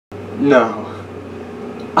No.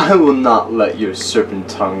 I will not let your serpent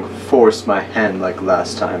tongue force my hand like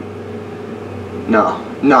last time. No,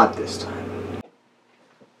 not this time.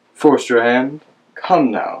 Forced your hand? Come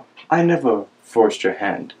now, I never forced your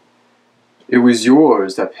hand. It was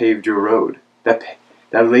yours that paved your road, that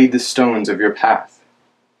laid the stones of your path.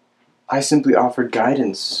 I simply offered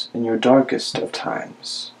guidance in your darkest of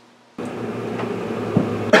times.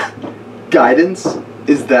 Guidance?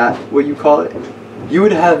 Is that what you call it? You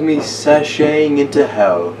would have me sashaying into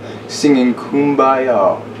hell, singing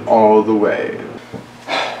Kumbaya all the way.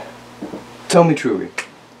 Tell me truly,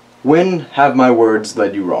 when have my words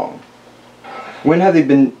led you wrong? When have they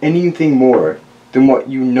been anything more than what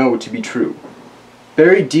you know to be true?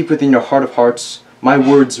 Buried deep within your heart of hearts, my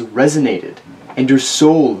words resonated, and your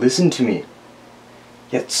soul listened to me.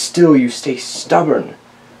 Yet still you stay stubborn,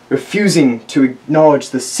 refusing to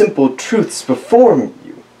acknowledge the simple truths before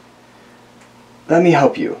you. Let me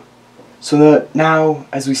help you, so that now,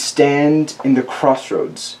 as we stand in the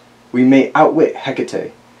crossroads, we may outwit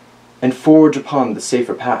Hecate and forge upon the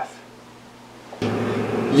safer path.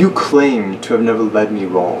 You claim to have never led me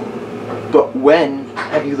wrong, but when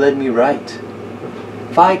have you led me right?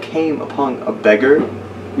 If I came upon a beggar,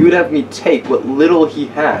 you would have me take what little he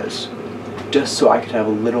has, just so I could have a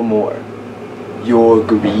little more. Your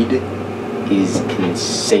greed is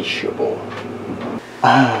insatiable.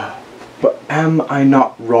 But am I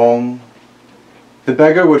not wrong? The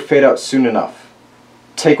beggar would fade out soon enough.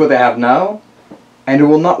 Take what they have now, and it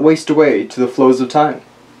will not waste away to the flows of time.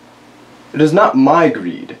 It is not my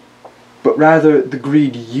greed, but rather the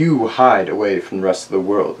greed you hide away from the rest of the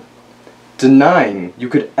world, denying you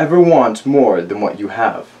could ever want more than what you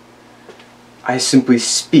have. I simply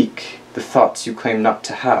speak the thoughts you claim not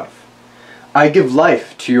to have. I give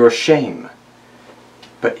life to your shame.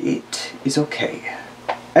 But it is okay.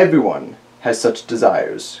 Everyone has such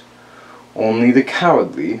desires. Only the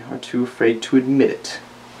cowardly are too afraid to admit it.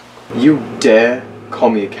 You dare call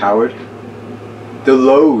me a coward? The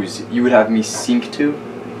lows you would have me sink to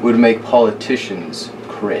would make politicians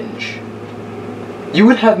cringe. You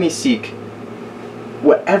would have me seek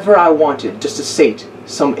whatever I wanted just to sate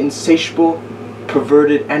some insatiable,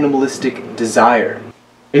 perverted, animalistic desire.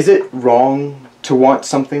 Is it wrong to want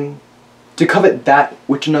something? To covet that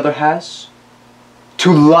which another has?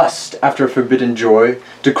 To lust after a forbidden joy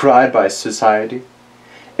decried by society?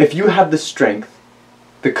 If you have the strength,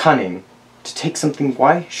 the cunning, to take something,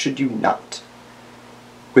 why should you not?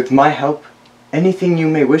 With my help, anything you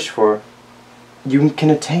may wish for, you can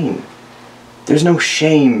attain. There's no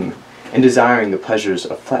shame in desiring the pleasures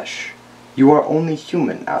of flesh. You are only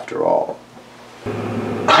human after all.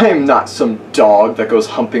 I am not some dog that goes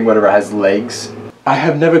humping whatever has legs. I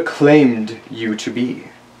have never claimed you to be.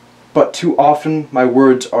 But too often my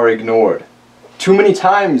words are ignored. Too many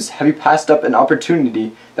times have you passed up an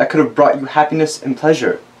opportunity that could have brought you happiness and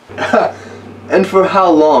pleasure. And for how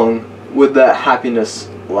long would that happiness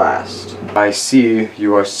last? I see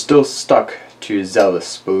you are still stuck to your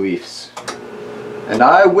zealous beliefs. And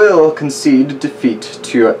I will concede defeat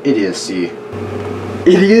to your idiocy.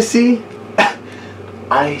 Idiocy?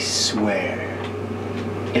 I swear,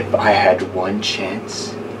 if I had one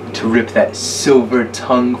chance to rip that silver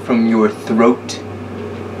tongue from your throat,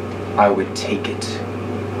 I would take it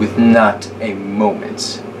with not a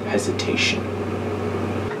moment's hesitation.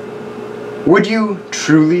 Would you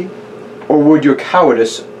truly, or would your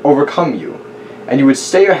cowardice overcome you, and you would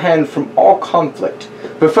stay your hand from all conflict,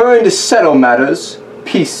 preferring to settle matters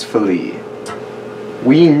peacefully?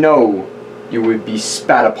 We know you would be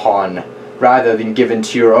spat upon rather than given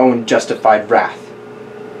to your own justified wrath.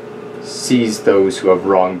 Seize those who have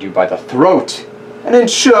wronged you by the throat, and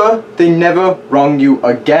ensure they never wrong you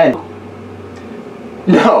again.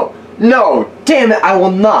 No, damn it, I will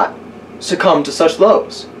not succumb to such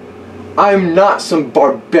lows. I am not some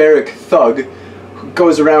barbaric thug who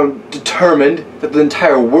goes around determined that the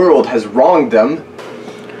entire world has wronged them.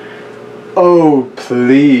 Oh,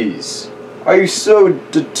 please. Are you so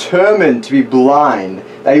determined to be blind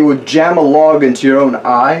that you would jam a log into your own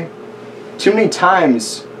eye? Too many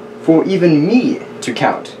times for even me to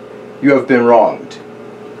count, you have been wronged.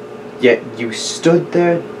 Yet you stood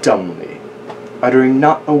there dumbly, uttering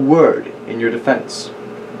not a word in your defense.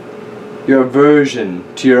 Your aversion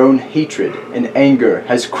to your own hatred and anger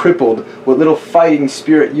has crippled what little fighting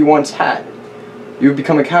spirit you once had. You have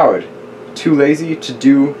become a coward, too lazy to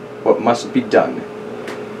do what must be done.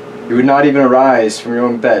 You would not even arise from your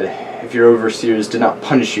own bed if your overseers did not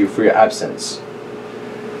punish you for your absence.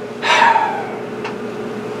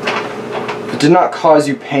 If it did not cause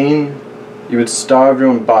you pain, you would starve your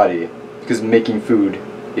own body because making food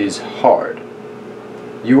is hard.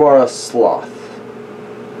 You are a sloth.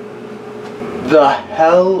 The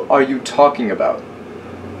hell are you talking about?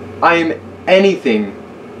 I am anything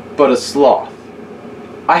but a sloth.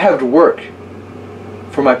 I have to work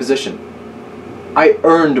for my position. I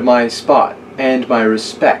earned my spot and my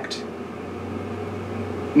respect.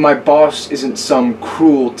 My boss isn't some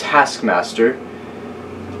cruel taskmaster.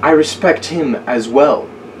 I respect him as well.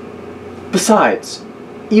 Besides,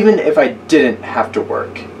 even if I didn't have to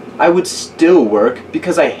work, I would still work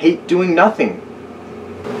because I hate doing nothing.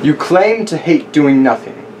 You claim to hate doing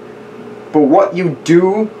nothing, but what you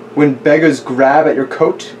do when beggars grab at your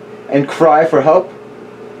coat and cry for help?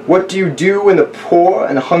 What do you do when the poor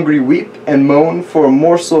and hungry weep and moan for a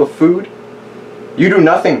morsel of food? You do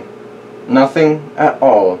nothing. Nothing at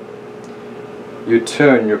all. You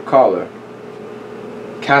turn your collar,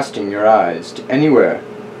 casting your eyes to anywhere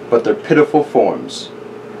but their pitiful forms.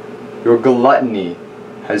 Your gluttony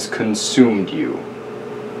has consumed you.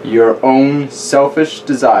 Your own selfish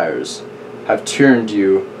desires have turned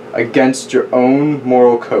you against your own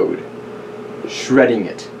moral code, shredding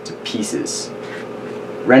it to pieces,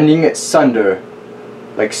 rending it sunder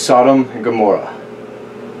like Sodom and Gomorrah.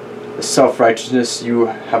 The self-righteousness you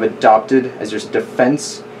have adopted as your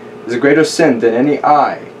defense is a greater sin than any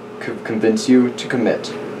eye could convince you to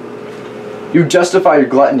commit. You justify your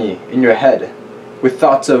gluttony in your head with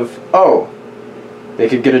thoughts of, oh, they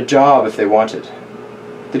could get a job if they wanted.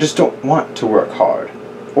 They just don't want to work hard.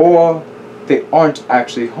 Or they aren't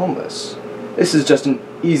actually homeless. This is just an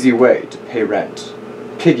easy way to pay rent,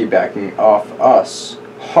 piggybacking off us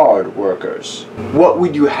hard workers. What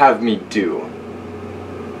would you have me do?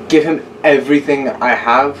 Give him everything I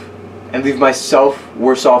have and leave myself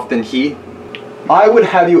worse off than he? I would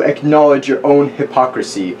have you acknowledge your own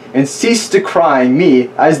hypocrisy and cease decrying me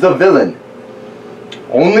as the villain.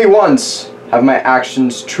 Only once have my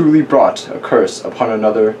actions truly brought a curse upon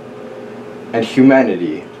another, and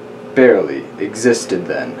humanity barely existed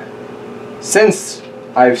then. Since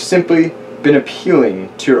I've simply been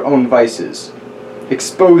appealing to your own vices,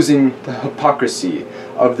 exposing the hypocrisy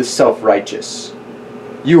of the self-righteous.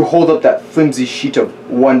 You hold up that flimsy sheet of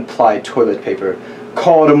one-ply toilet paper,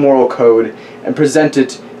 call it a moral code, and present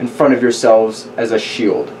it in front of yourselves as a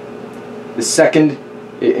shield. The second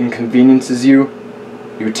it inconveniences you,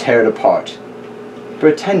 you tear it apart,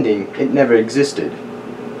 pretending it never existed.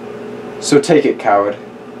 So take it, coward.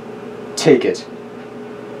 Take it,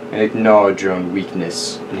 and acknowledge your own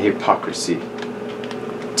weakness and hypocrisy.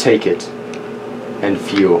 Take it, and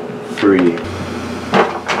feel free.